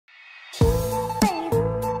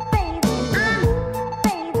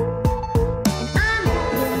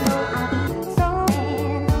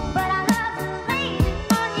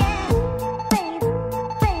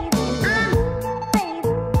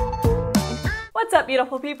What's up,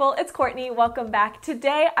 beautiful people? It's Courtney. Welcome back.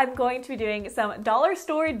 Today I'm going to be doing some dollar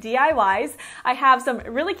store DIYs. I have some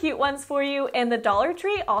really cute ones for you, and the Dollar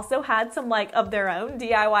Tree also had some of their own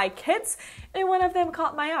DIY kits, and one of them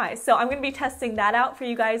caught my eye. So I'm going to be testing that out for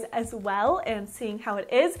you guys as well and seeing how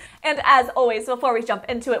it is. And as always, before we jump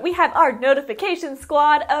into it, we have our notification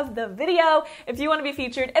squad of the video. If you want to be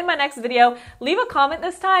featured in my next video, leave a comment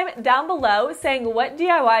this time down below saying what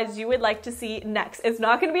DIYs you would like to see next. It's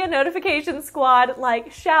not going to be a notification squad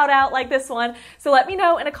shout out like this one. So let me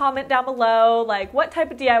know in a comment down below what type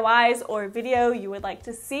of DIYs or video you would like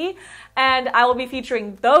to see, and I will be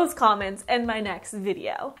featuring those comments in my next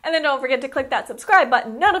video. And then don't forget to click that subscribe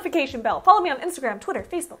button, notification bell, follow me on Instagram, Twitter,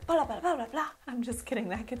 Facebook, blah, blah, blah, blah, blah. I'm just kidding,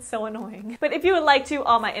 that gets so annoying. But if you would like to,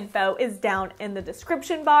 all my info is down in the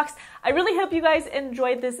description box. I really hope you guys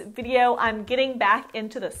enjoyed this video. I'm getting back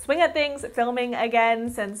into the swing of things, filming again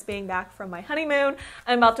since being back from my honeymoon.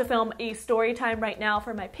 I'm about to film a story time right now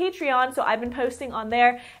for my Patreon, so I've been posting on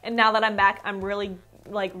there, and now that I'm back, I'm really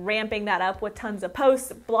ramping that up with tons of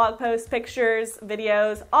posts, blog posts, pictures,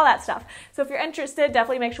 videos, all that stuff. So if you're interested,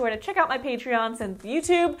 definitely make sure to check out my Patreon since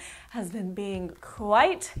YouTube has been being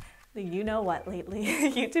quite the you-know-what lately.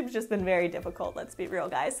 YouTube's just been very difficult, let's be real,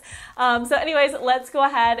 guys. So anyways, let's go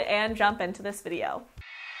ahead and jump into this video.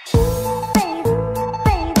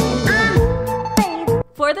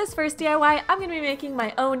 For this first DIY, I'm going to be making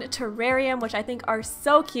my own terrarium, which I think are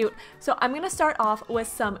so cute. So I'm going to start off with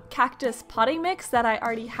some cactus potting mix that I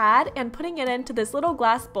already had and putting it into this little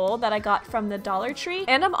glass bowl that I got from the Dollar Tree.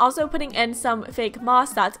 And I'm also putting in some fake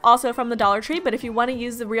moss that's also from the Dollar Tree, but if you want to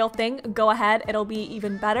use the real thing, go ahead, it'll be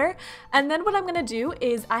even better. And then what I'm going to do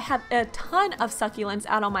is I have a ton of succulents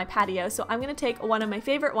out on my patio, so I'm going to take one of my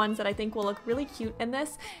favorite ones that I think will look really cute in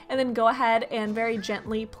this, and then go ahead and very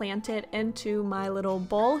gently plant it into my little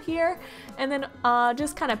bowl here, and then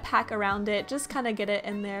just kind of pack around it, just kind of get it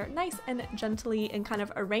in there nice and gently and kind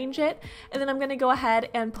of arrange it. And then I'm going to go ahead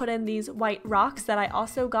and put in these white rocks that I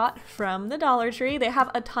also got from the Dollar Tree. They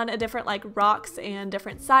have a ton of different rocks and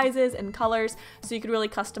different sizes and colors, so you could really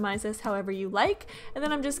customize this however you like. And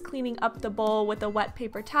then I'm just cleaning up the bowl with a wet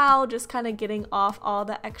paper towel, just kind of getting off all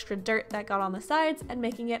the extra dirt that got on the sides and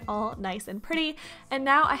making it all nice and pretty. And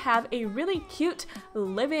now I have a really cute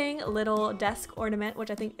living little desk ornament, which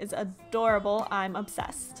I think is adorable. I'm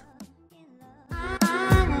obsessed.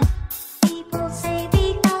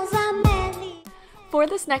 For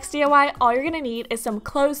this next DIY, all you're going to need is some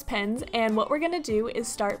clothespins, and what we're going to do is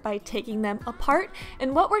start by taking them apart.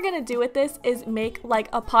 And what we're going to do with this is make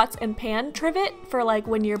a pots and pan trivet for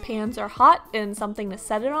when your pans are hot and something to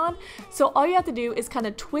set it on. So all you have to do is kind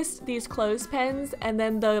of twist these clothespins, and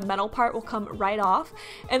then the metal part will come right off.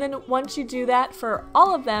 And then once you do that for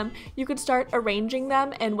all of them, you could start arranging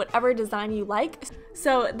them in whatever design you like.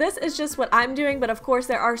 So this is just what I'm doing, but of course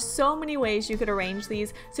there are so many ways you could arrange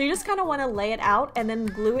these. So you just kind of want to lay it out and then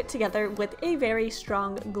glue it together with a very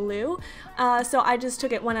strong glue. So I just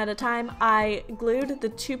took it one at a time. I glued the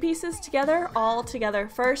two pieces together, all together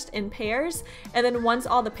first in pairs, and then once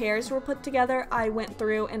all the pairs were put together, I went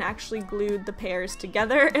through and actually glued the pairs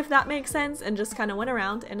together, if that makes sense, and just kind of went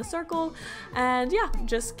around in a circle, and yeah,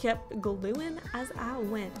 just kept gluing as I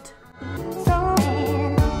went.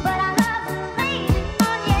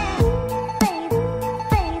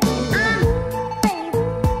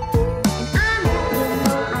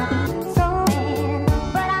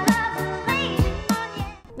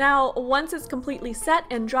 Now, once it's completely set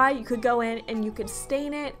and dry, you could go in and you could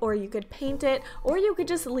stain it, or you could paint it, or you could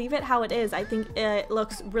just leave it how it is. I think it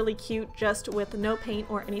looks really cute just with no paint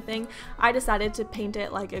or anything. I decided to paint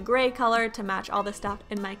it like a gray color to match all the stuff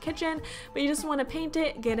in my kitchen, but you just want to paint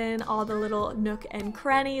it, get in all the little nook and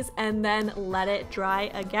crannies, and then let it dry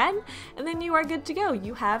again, and then you are good to go.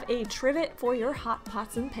 You have a trivet for your hot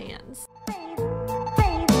pots and pans.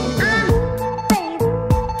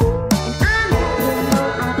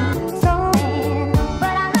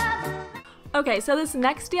 Okay, so this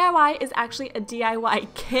next DIY is actually a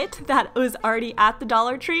DIY kit that was already at the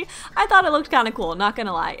Dollar Tree. I thought it looked kind of cool, not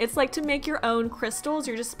gonna lie. It's to make your own crystals.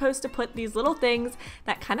 You're just supposed to put these little things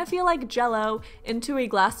that kind of feel like Jello into a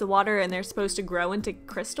glass of water, and they're supposed to grow into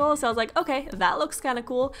crystals. So I was like, okay, that looks kind of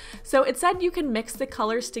cool. So it said you can mix the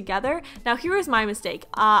colors together. Now here is my mistake.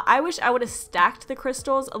 I wish I would have stacked the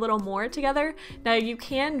crystals a little more together. Now you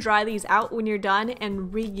can dry these out when you're done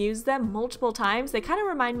and reuse them multiple times. They kind of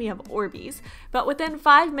remind me of Orbeez. But within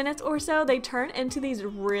 5 minutes or so, they turn into these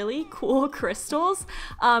really cool crystals.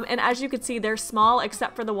 And as you can see, they're small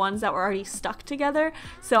except for the ones that were already stuck together.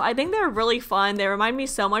 So I think they're really fun. They remind me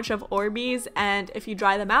so much of Orbeez, and if you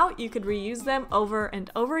dry them out, you could reuse them over and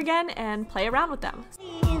over again and play around with them.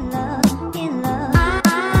 In love.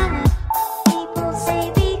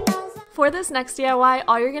 For this next DIY,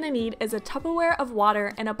 all you're gonna need is a Tupperware of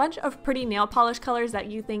water and a bunch of pretty nail polish colors that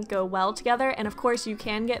you think go well together, and of course you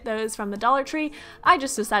can get those from the Dollar Tree. I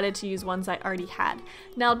just decided to use ones I already had.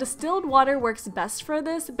 Now distilled water works best for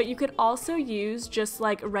this, but you could also use just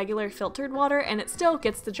like regular filtered water and it still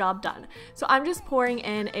gets the job done. So I'm just pouring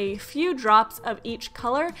in a few drops of each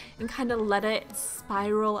color and kind of let it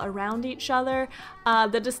spiral around each other.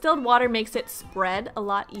 The distilled water makes it spread a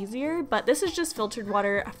lot easier, but this is just filtered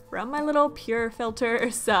water from my little pure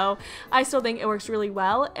filter, so I still think it works really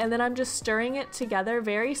well. And then I'm just stirring it together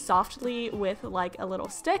very softly with like a little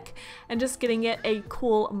stick and just getting it a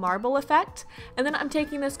cool marble effect. And then I'm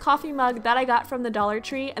taking this coffee mug that I got from the Dollar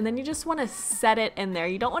Tree, and then you just want to set it in there.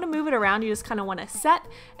 You don't want to move it around, you just kind of want to set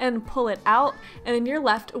and pull it out, and then you're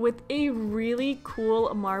left with a really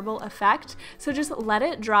cool marble effect. So just let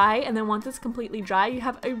it dry, and then once it's completely dry, you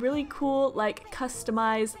have a really cool like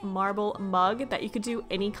customized marble mug that you could do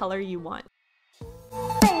any color you want.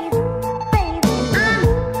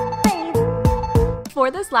 For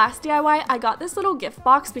this last DIY, I got this little gift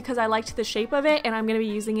box because I liked the shape of it and I'm going to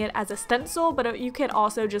be using it as a stencil, but you could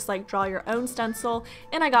also just like draw your own stencil,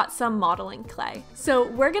 and I got some modeling clay. So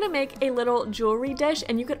we're going to make a little jewelry dish,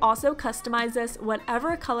 and you could also customize this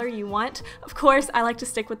whatever color you want. Of course, I like to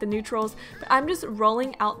stick with the neutrals, but I'm just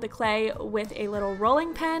rolling out the clay with a little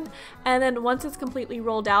rolling pin, and then once it's completely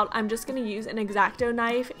rolled out, I'm just going to use an X-Acto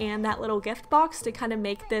knife and that little gift box to kind of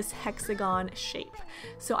make this hexagon shape.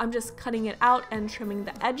 So I'm just cutting it out and trimming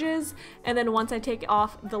the edges, and then once I take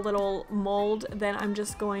off the little mold, then I'm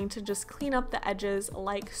just going to just clean up the edges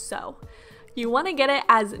like so. You want to get it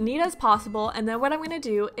as neat as possible, and then what I'm going to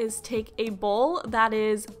do is take a bowl that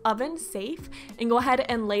is oven safe and go ahead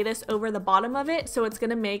and lay this over the bottom of it, so it's going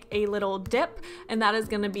to make a little dip, and that is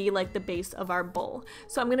going to be like the base of our bowl.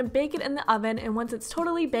 So I'm going to bake it in the oven, and once it's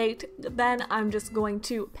totally baked, then I'm just going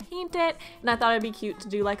to paint it, and I thought it'd be cute to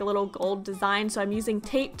do like a little gold design, so I'm using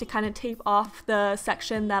tape to kind of tape off the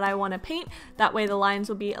section that I want to paint. That way the lines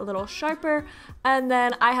will be a little sharper, and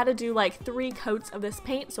then I had to do like 3 coats of this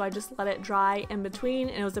paint, so I just let it dry in between,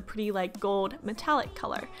 and it was a pretty like gold metallic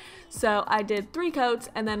color. So I did 3 coats,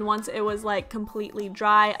 and then once it was like completely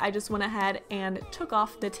dry, I just went ahead and took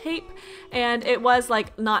off the tape, and it was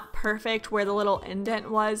like not perfect where the little indent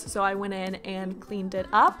was, so I went in and cleaned it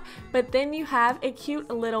up. But then you have a cute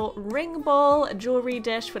little ring bowl, a jewelry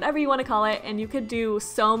dish, whatever you want to call it, and you could do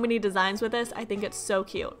so many designs with this. I think it's so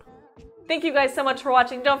cute. Thank you guys so much for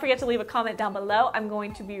watching. Don't forget to leave a comment down below. I'm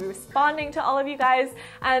going to be responding to all of you guys.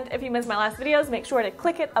 And if you missed my last videos, make sure to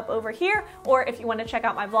click it up over here. Or if you want to check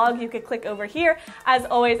out my vlog, you could click over here. As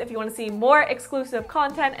always, if you want to see more exclusive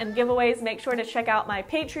content and giveaways, make sure to check out my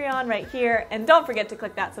Patreon right here. And don't forget to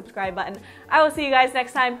click that subscribe button. I will see you guys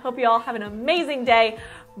next time. Hope you all have an amazing day.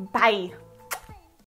 Bye.